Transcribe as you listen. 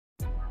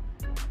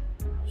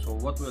So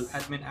what will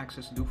admin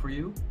access do for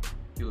you?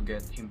 You'll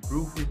get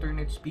improved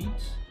internet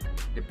speeds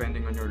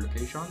depending on your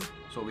location.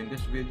 So in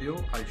this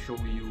video, I'll show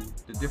you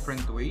the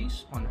different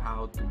ways on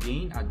how to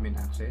gain admin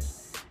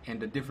access and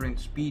the different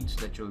speeds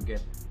that you'll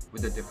get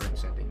with the different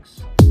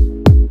settings.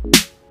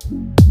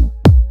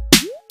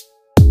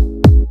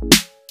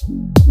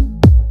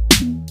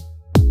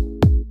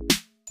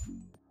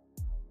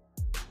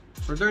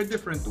 So there are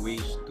different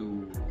ways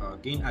to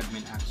gain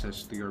admin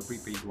access to your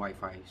prepaid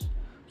Wi-Fis.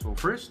 So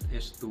first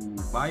is to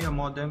buy a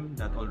modem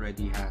that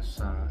already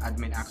has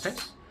admin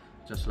access,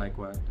 just like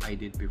what I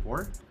did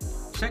before.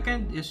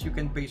 Second is you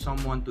can pay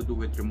someone to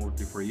do it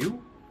remotely for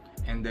you.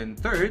 And then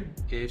third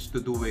is to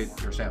do it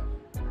yourself.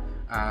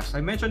 As I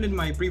mentioned in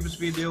my previous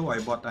video, I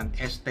bought an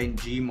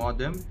S10G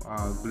modem,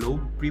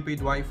 Globe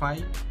prepaid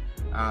Wi-Fi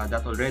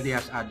that already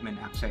has admin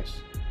access.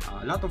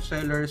 A lot of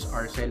sellers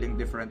are selling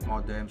different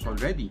modems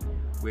already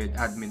with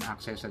admin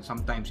access, and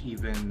sometimes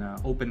even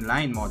open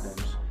line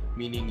modems,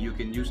 meaning you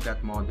can use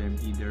that modem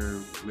either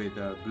with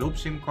a Globe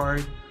SIM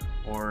card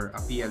or a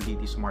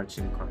PLDT Smart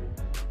SIM card.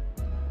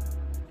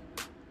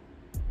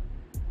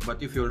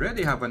 But if you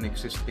already have an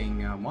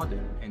existing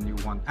modem and you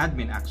want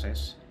admin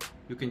access,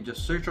 you can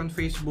just search on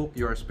Facebook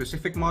your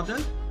specific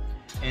model,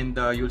 and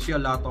you'll see a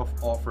lot of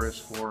offers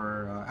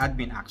for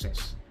admin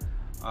access.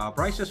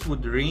 Prices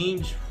would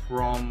range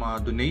from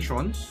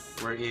donations,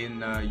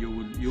 wherein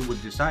you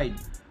would decide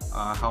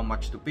how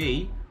much to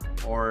pay,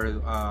 or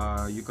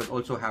you could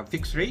also have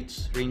fixed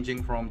rates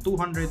ranging from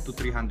 200 to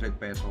 300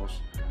 pesos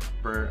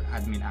per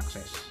admin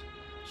access.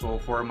 So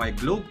for my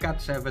Globe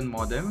Cat 7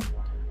 modem,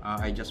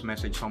 I just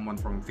messaged someone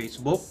from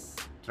Facebook,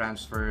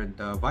 transferred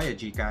via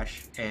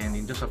GCash, and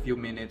in just a few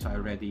minutes I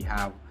already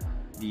have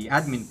the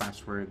admin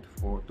password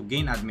to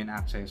gain admin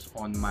access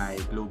on my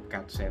Globe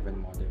Cat 7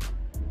 modem.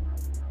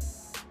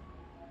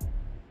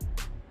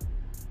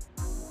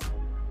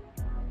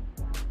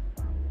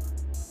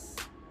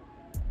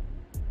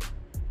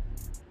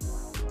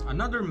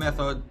 Another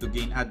method to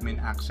gain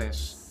admin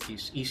access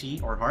is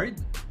easy or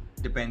hard,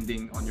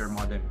 depending on your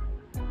modem.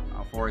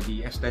 For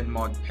the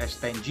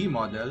S10G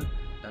model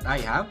that I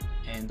have,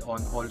 and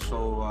on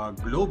also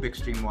Globe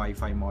Extreme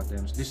Wi-Fi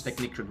modems, this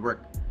technique should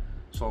work.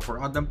 So for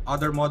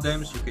other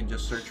modems, you can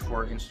just search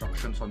for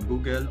instructions on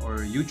Google or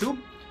YouTube,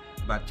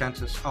 but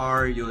chances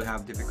are you'll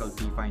have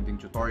difficulty finding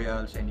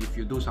tutorials, and if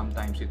you do,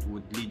 sometimes it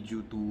would lead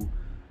you to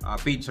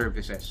paid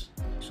services.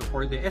 So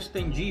for the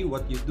S10G,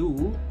 what you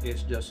do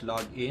is just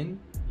log in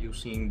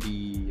using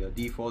the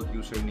default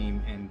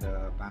username and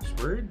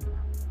password.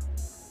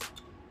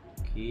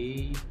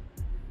 Okay,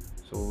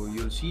 so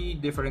you'll see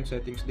different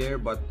settings there,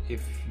 but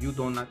if you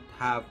do not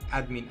have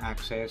admin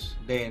access,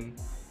 then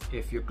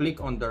if you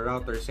click on the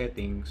router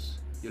settings,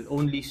 you'll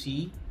only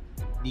see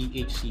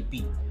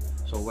DHCP.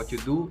 So what you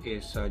do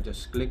is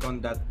just click on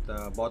that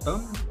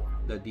button,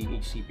 the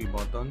DHCP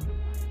button,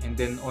 and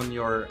then on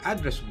your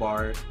address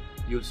bar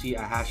you'll see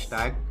a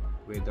hashtag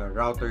with a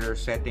router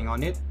setting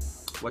on it.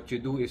 What you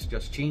do is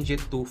just change it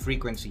to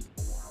frequency.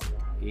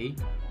 Okay,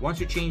 once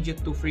you change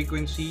it to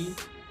frequency,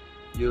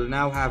 you'll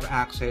now have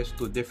access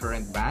to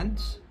different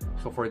bands.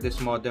 So for this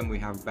modem, we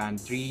have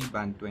band 3,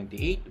 band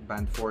 28,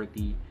 band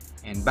 40,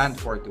 and band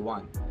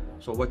 41.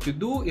 So what you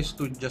do is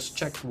to just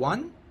check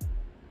one.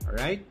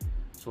 Alright,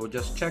 so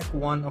just check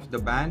one of the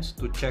bands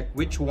to check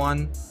which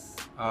one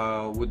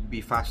would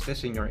be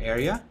fastest in your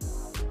area.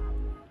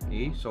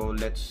 Okay, so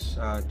let's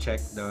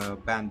check the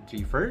band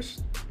 3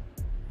 first.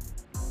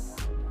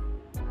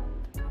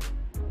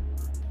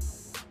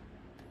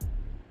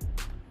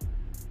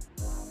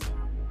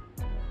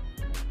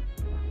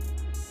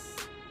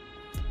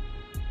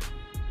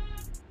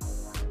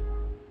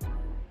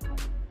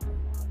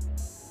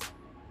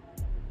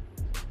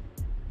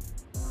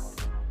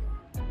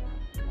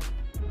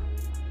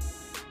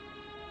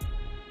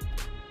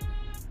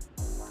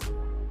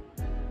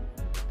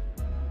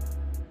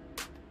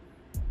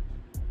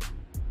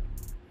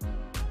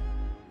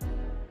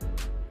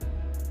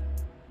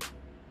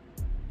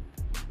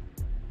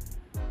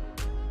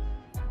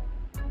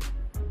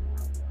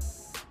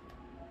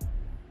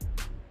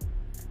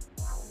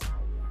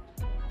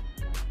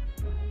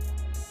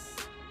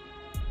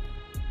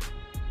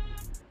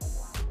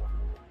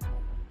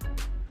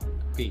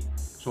 Okay,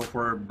 so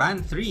for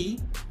band 3,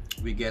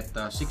 we get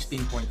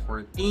 16.14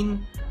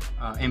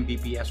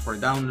 Mbps for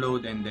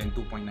download and then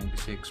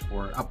 2.96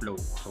 for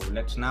upload. So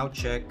let's now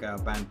check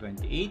band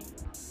 28.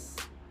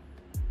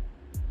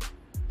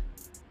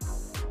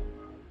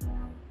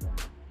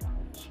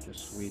 Let's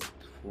just wait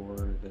for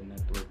the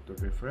network to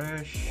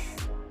refresh.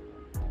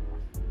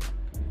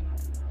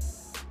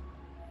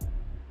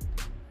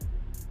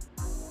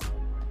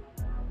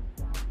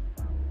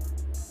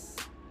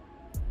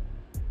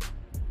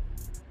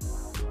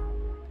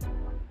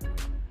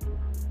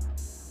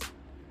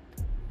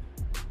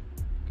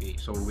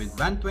 So with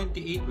band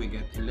 28, we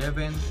get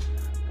 11.67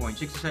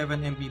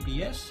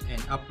 Mbps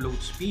and upload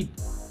speed,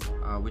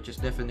 which is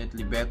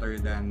definitely better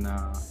than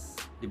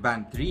the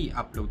band 3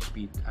 upload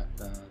speed at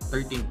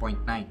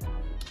 13.9.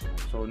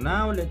 So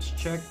now let's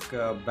check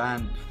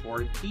band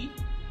 40.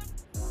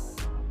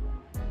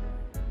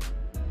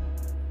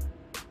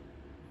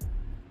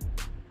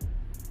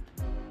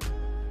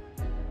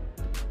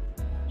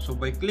 So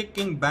by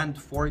clicking band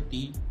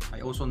 40, I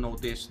also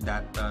noticed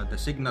that the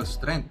signal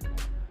strength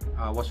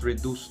was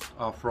reduced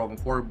from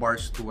 4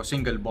 bars to a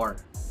single bar.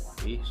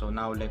 Okay, so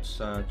now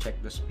let's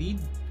check the speed.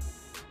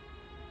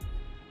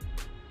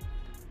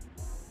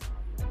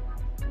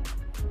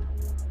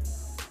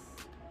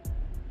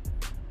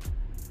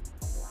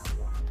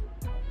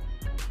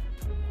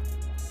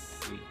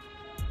 Okay.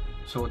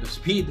 So the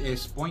speed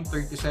is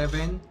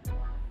 0.37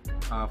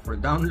 for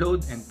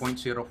download and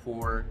 0.04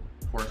 for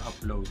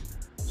upload.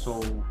 So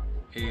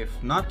if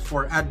not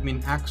for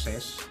admin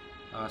access,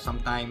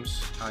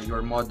 sometimes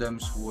your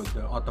modems would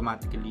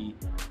automatically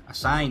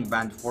assign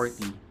band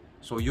 40,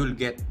 so you'll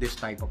get this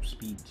type of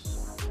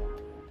speeds.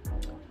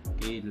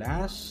 Okay,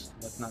 last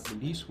but not the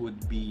least would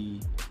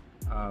be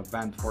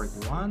band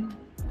 41.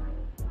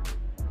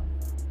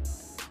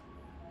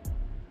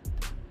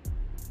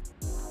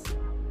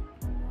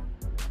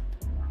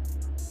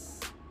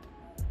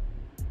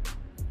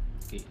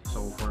 Okay,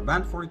 so for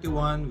band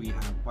 41 we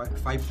have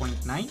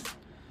 5.9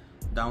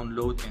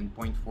 download and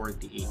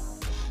 0.48.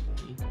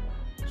 Okay.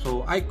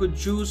 So I could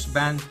choose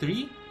band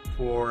 3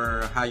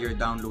 for higher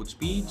download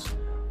speeds,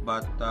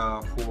 but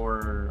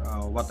for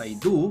what I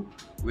do,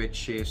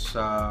 which is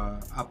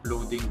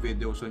uploading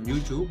videos on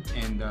YouTube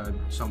and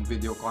some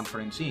video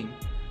conferencing,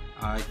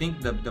 I think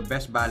the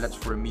best balance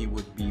for me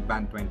would be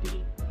band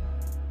 28.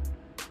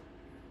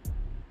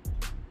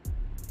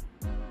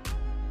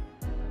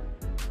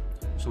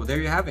 So there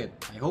you have it.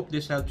 I hope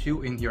this helps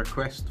you in your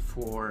quest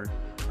for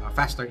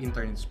faster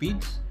internet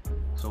speeds.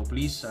 So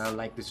please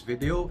like this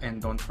video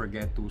and don't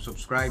forget to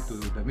subscribe to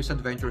the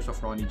Misadventures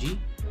of Ronnie G.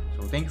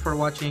 So thank you for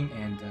watching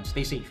and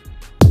stay safe.